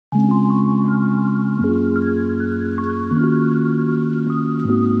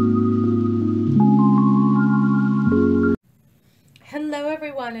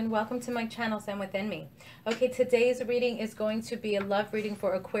afternoon. Welcome to my channel, Zen Within Me. Okay, today's reading is going to be a love reading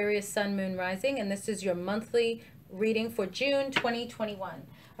for Aquarius, Sun, Moon, Rising, and this is your monthly reading for June 2021. All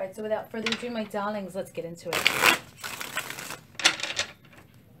right, so without further ado, my darlings, let's get into it.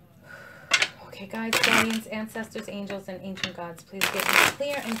 Okay, guides, guardians, ancestors, angels, and ancient gods, please give me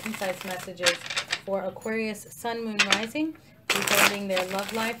clear and concise messages for Aquarius, Sun, Moon, Rising regarding their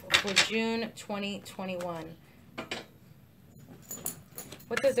love life for June 2021.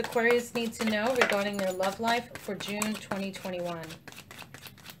 What does Aquarius need to know regarding their love life for June 2021?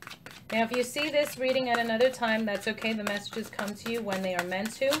 Now, if you see this reading at another time, that's okay. The messages come to you when they are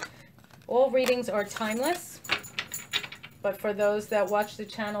meant to. All readings are timeless, but for those that watch the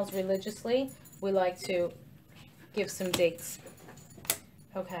channels religiously, we like to give some dates.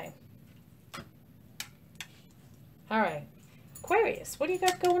 Okay. All right. Aquarius, what do you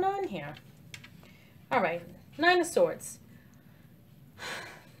got going on here? All right. Nine of Swords.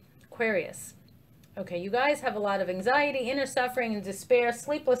 Aquarius. Okay, you guys have a lot of anxiety, inner suffering, and despair,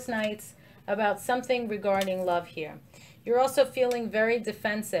 sleepless nights about something regarding love here. You're also feeling very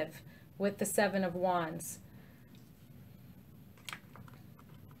defensive with the Seven of Wands.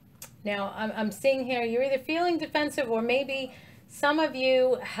 Now, I'm seeing here, you're either feeling defensive or maybe some of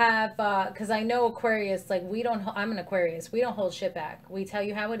you have, because I know Aquarius, like I'm an Aquarius, we don't hold shit back. We tell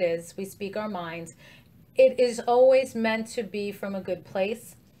you how it is. We speak our minds. It is always meant to be from a good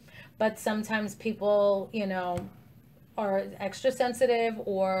place. But sometimes people, you know, are extra sensitive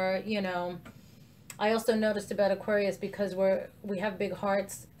or, you know, I also noticed about Aquarius because we have big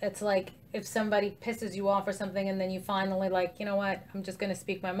hearts. It's like if somebody pisses you off or something and then you finally like, you know what, I'm just going to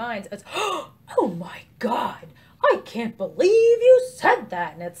speak my mind. It's, oh my God, I can't believe you said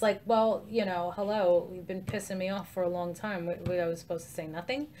that. And it's like, well, you know, hello, you've been pissing me off for a long time. I was supposed to say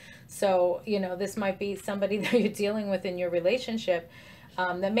nothing. So, you know, this might be somebody that you're dealing with in your relationship.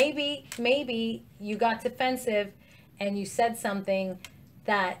 That maybe you got defensive and you said something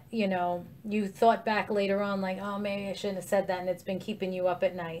that, you know, you thought back later on like, oh, maybe I shouldn't have said that, and it's been keeping you up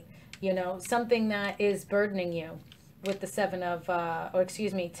at night. You know, something that is burdening you with the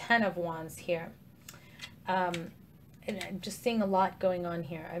Ten of Wands here. And I'm just seeing a lot going on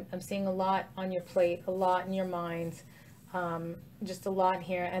here. I'm seeing a lot on your plate, a lot in your mind, just a lot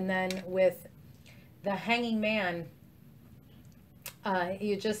here. And then with the Hanging Man,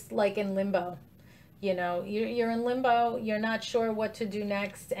 you're just like in limbo. You know, you're in limbo. You're not sure what to do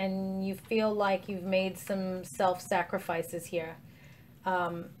next, and you feel like you've made some self-sacrifices here.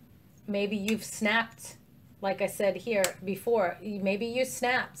 Maybe you've snapped, like I said here before. Maybe you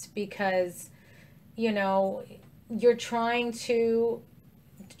snapped because, you know, you're trying to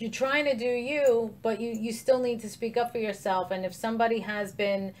do you, but you still need to speak up for yourself. And if somebody has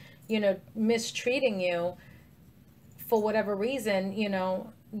been, you know, mistreating you for whatever reason, you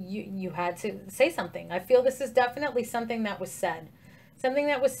know, you had to say something. I feel this is definitely something that was said. Something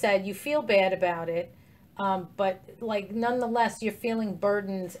that was said. You feel bad about it. But like nonetheless, you're feeling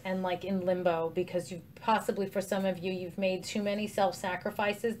burdened and like in limbo because you possibly, for some of you, you've made too many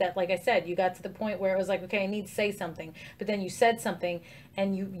self-sacrifices that, like I said, you got to the point where it was like, okay, I need to say something. But then you said something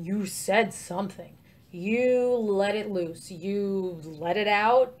and you said something. You let it loose. You let it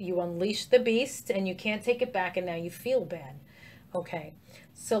out. You unleash the beast and you can't take it back, and now you feel bad. Okay,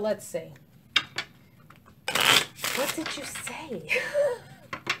 so let's see. What did you say?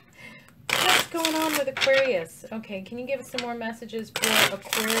 What's going on with Aquarius? Okay, can you give us some more messages for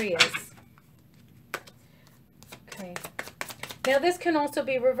Aquarius? Okay. Now this can also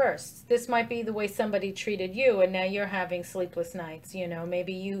be reversed. This might be the way somebody treated you and now you're having sleepless nights. You know,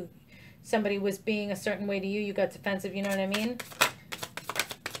 maybe somebody was being a certain way to you, you got defensive, you know what I mean?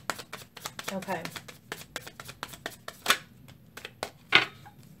 Okay.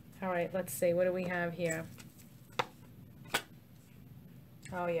 All right, let's see. What do we have here?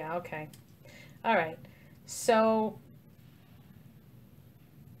 Oh, yeah, okay. All right. So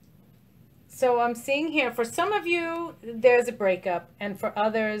I'm seeing here, for some of you, there's a breakup, and for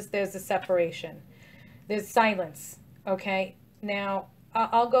others, there's a separation. There's silence, okay? Now,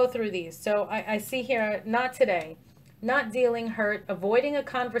 I'll go through these. So I see here, not today, not dealing, hurt, avoiding a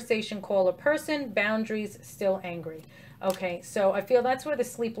conversation, call a person, boundaries, still angry. Okay, so I feel that's where the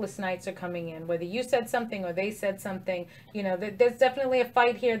sleepless nights are coming in. Whether you said something or they said something, you know, there's definitely a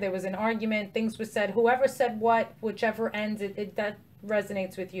fight here. There was an argument, things were said. Whoever said what, whichever ends, that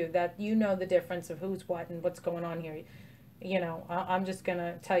resonates with you. That you know the difference of who's what and what's going on here. You know, I'm just going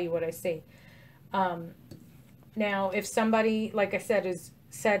to tell you what I see. Now, if somebody, like I said,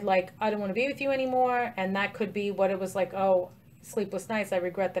 said like, I don't want to be with you anymore, and that could be what it was like, oh, sleepless nights, I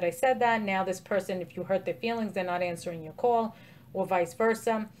regret that I said that. Now this person, if you hurt their feelings, they're not answering your call. or vice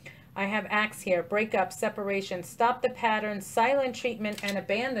versa. I have acts here: breakup, separation, stop the pattern, silent treatment, and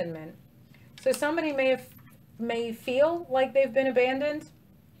abandonment. So somebody may feel like they've been abandoned,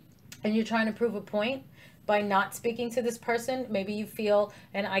 and you're trying to prove a point by not speaking to this person. Maybe you feel,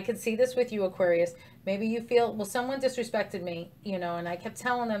 and I could see this with you, Aquarius, maybe you feel, well, someone disrespected me, you know, and I kept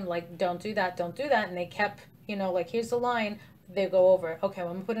telling them, like, don't do that, don't do that. And they kept, you know, like, here's the line. They go over it. Okay,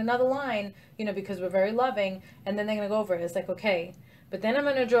 well, I'm gonna put another line, you know, because we're very loving. And then they're gonna go over it. It's like, okay, but then I'm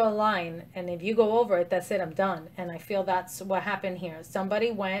gonna draw a line. And if you go over it, that's it, I'm done. And I feel that's what happened here.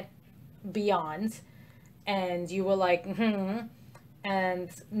 Somebody went beyond, and you were like, and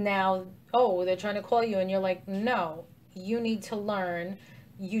now, oh, they're trying to call you, and you're like, no, you need to learn.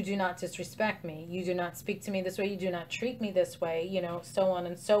 You do not disrespect me. You do not speak to me this way. You do not treat me this way, you know, so on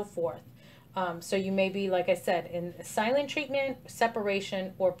and so forth. So you may be, like I said, in silent treatment,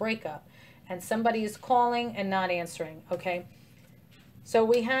 separation, or breakup, and somebody is calling and not answering, okay? So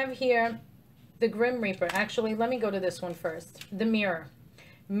we have here the Grim Reaper. Actually, let me go to this one first. The Mirror.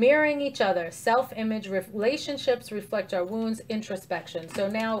 Mirroring each other, self-image, relationships reflect our wounds, introspection. So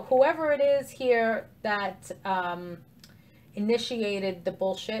now whoever it is here that initiated the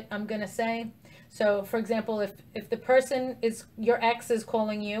bullshit, I'm going to say. So for example, if the person is, your ex is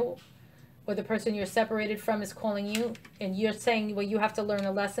calling you, or the person you're separated from is calling you, and you're saying, well, you have to learn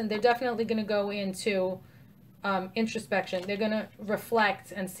a lesson, they're definitely going to go into introspection. They're going to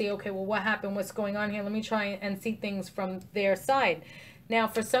reflect and see, okay, well, what happened? What's going on here? Let me try and see things from their side. Now,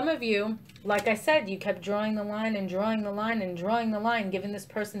 for some of you, like I said, you kept drawing the line and drawing the line and drawing the line, giving this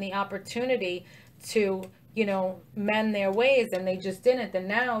person the opportunity to, you know, mend their ways, and they just didn't. And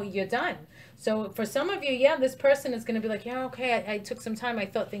now you're done. So for some of you, yeah, this person is going to be like, yeah, okay, I took some time, I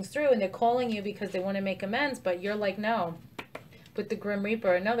thought things through, and they're calling you because they want to make amends, but you're like, no. With the Grim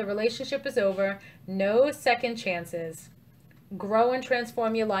Reaper, no, the relationship is over. No second chances. Grow and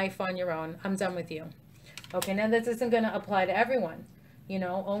transform your life on your own. I'm done with you. Okay, now this isn't going to apply to everyone. You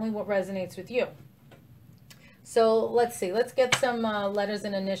know, only what resonates with you. So let's see. Let's get some letters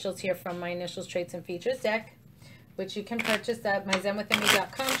and initials here from my Initials, Traits, and Features deck, which you can purchase at my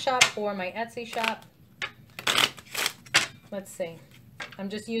zenwithinme.com shop or my Etsy shop. Let's see. I'm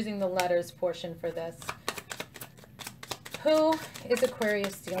just using the letters portion for this. Who is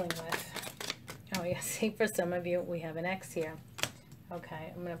Aquarius dealing with? Oh, yeah. See, for some of you, we have an X here.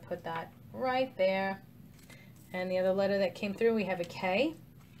 Okay, I'm going to put that right there. And the other letter that came through, we have a K.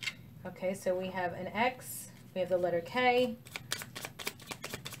 Okay, so we have an X. We have the letter K.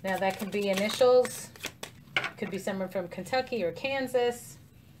 Now that could be initials. Could be someone from Kentucky or Kansas.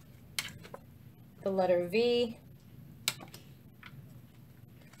 The letter V.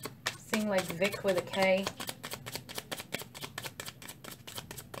 Seeing like Vic with a K.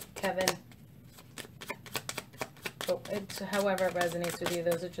 Kevin. Oh, however it resonates with you.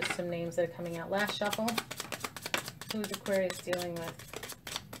 Those are just some names that are coming out. Last shuffle. Who's Aquarius dealing with?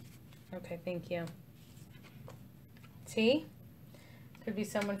 Okay, thank you. T. Could be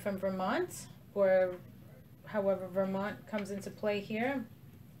someone from Vermont, or however Vermont comes into play here.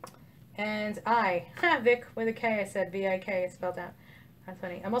 And I. Vic with a K. I said V-I-K. I spelled out. That's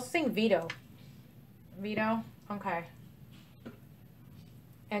funny. I'm also saying Vito. Vito? Okay.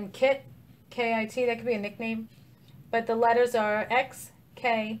 And Kit. K-I-T. That could be a nickname. But the letters are X,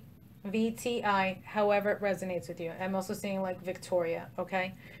 K, V-T-I, however it resonates with you. I'm also seeing like Victoria,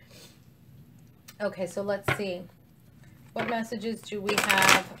 okay? Okay, so let's see. What messages do we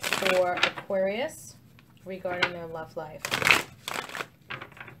have for Aquarius regarding their love life?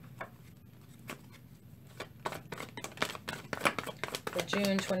 For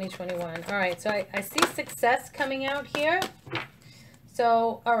June 2021. All right, so I see success coming out here.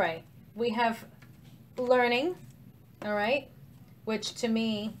 So, all right, we have learning, all right, which to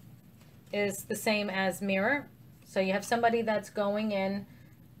me is the same as mirror. So you have somebody that's going in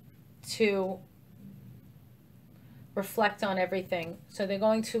to reflect on everything. So they're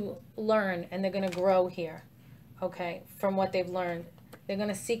going to learn and they're going to grow here, okay, from what they've learned. They're going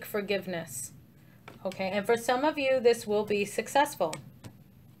to seek forgiveness, okay? And for some of you, this will be successful,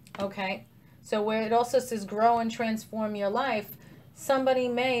 okay? So where it also says grow and transform your life, somebody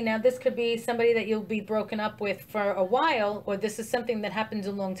may, now this could be somebody that you'll be broken up with for a while, or this is something that happened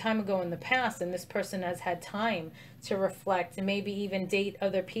a long time ago in the past, and this person has had time to reflect and maybe even date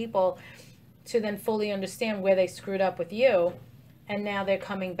other people to then fully understand where they screwed up with you, and now they're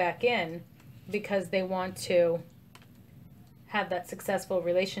coming back in because they want to have that successful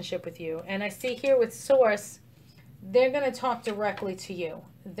relationship with you. And I see here with Source, they're going to talk directly to you.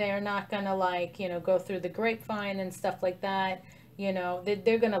 They're not going to, like, you know, go through the grapevine and stuff like that. You know,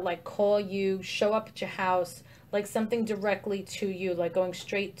 they're going to like call you, show up at your house, like something directly to you, like going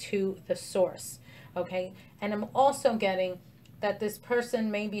straight to the source. Okay. And I'm also getting that this person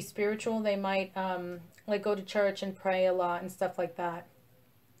may be spiritual. They might like go to church and pray a lot and stuff like that.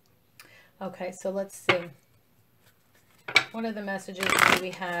 Okay, so let's see. What are the messages do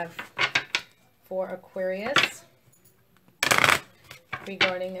we have for Aquarius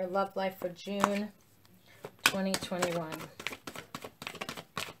regarding their love life for June 2021?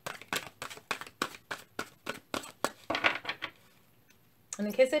 And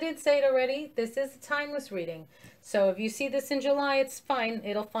in case I didn't say it already, this is a timeless reading. So if you see this in July, it's fine.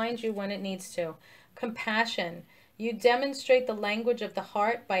 It'll find you when it needs to. Compassion. You demonstrate the language of the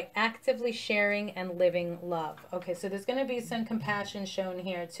heart by actively sharing and living love. Okay, so there's going to be some compassion shown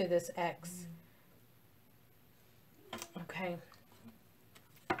here to this ex. Okay.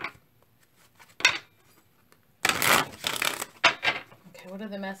 Okay, what are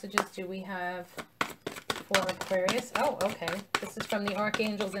the messages do we have for Aquarius? Oh, okay. This is from the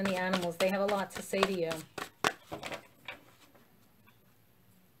archangels and the animals. They have a lot to say to you.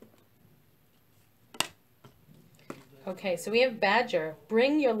 Okay, so we have Badger.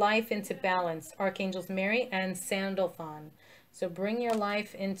 Bring your life into balance. Archangels Mary and Sandalphon. So bring your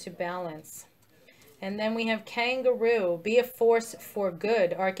life into balance. And then we have Kangaroo. Be a force for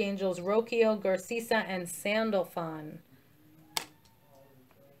good. Archangels Roquio, Garcisa, and Sandalphon.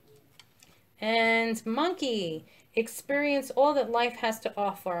 And Monkey. Experience all that life has to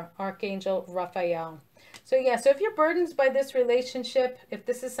offer. Archangel Raphael. So yeah, so if you're burdened by this relationship, if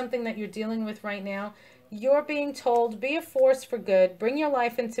this is something that you're dealing with right now, you're being told, be a force for good, bring your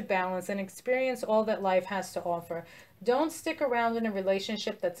life into balance, and experience all that life has to offer. Don't stick around in a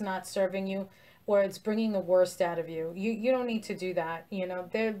relationship that's not serving you, or it's bringing the worst out of you. You don't need to do that. You know,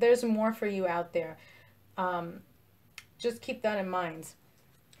 there's more for you out there. Just keep that in mind.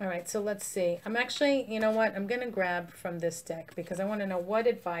 All right, so let's see. I'm actually, you know what? I'm going to grab from this deck because I want to know what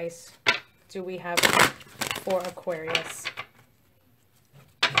advice do we have for Aquarius.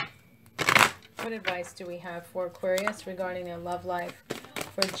 What advice do we have for Aquarius regarding their love life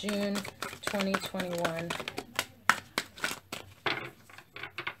for June 2021?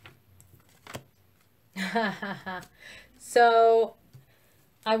 So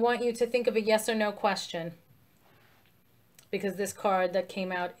I want you to think of a yes or no question, because this card that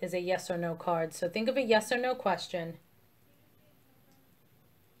came out is a yes or no card. So think of a yes or no question,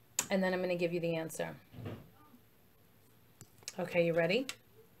 and then I'm going to give you the answer. Okay, you ready?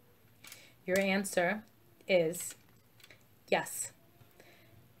 Your answer is yes.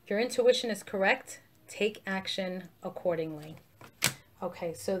 Your intuition is correct. Take action accordingly.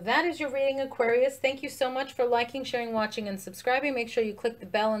 Okay, so that is your reading, Aquarius. Thank you so much for liking, sharing, watching, and subscribing. Make sure you click the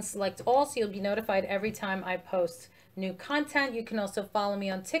bell and select all so you'll be notified every time I post new content. You can also follow me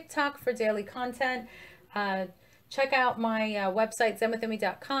on TikTok for daily content. Check out my website,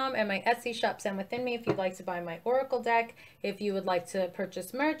 zenwithinme.com, and my Etsy shop, Zen Within Me, if you'd like to buy my Oracle deck. If you would like to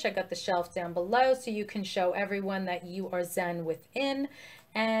purchase merch, I got the shelf down below so you can show everyone that you are Zen within.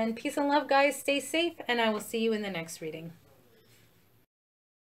 And peace and love, guys. Stay safe, and I will see you in the next reading.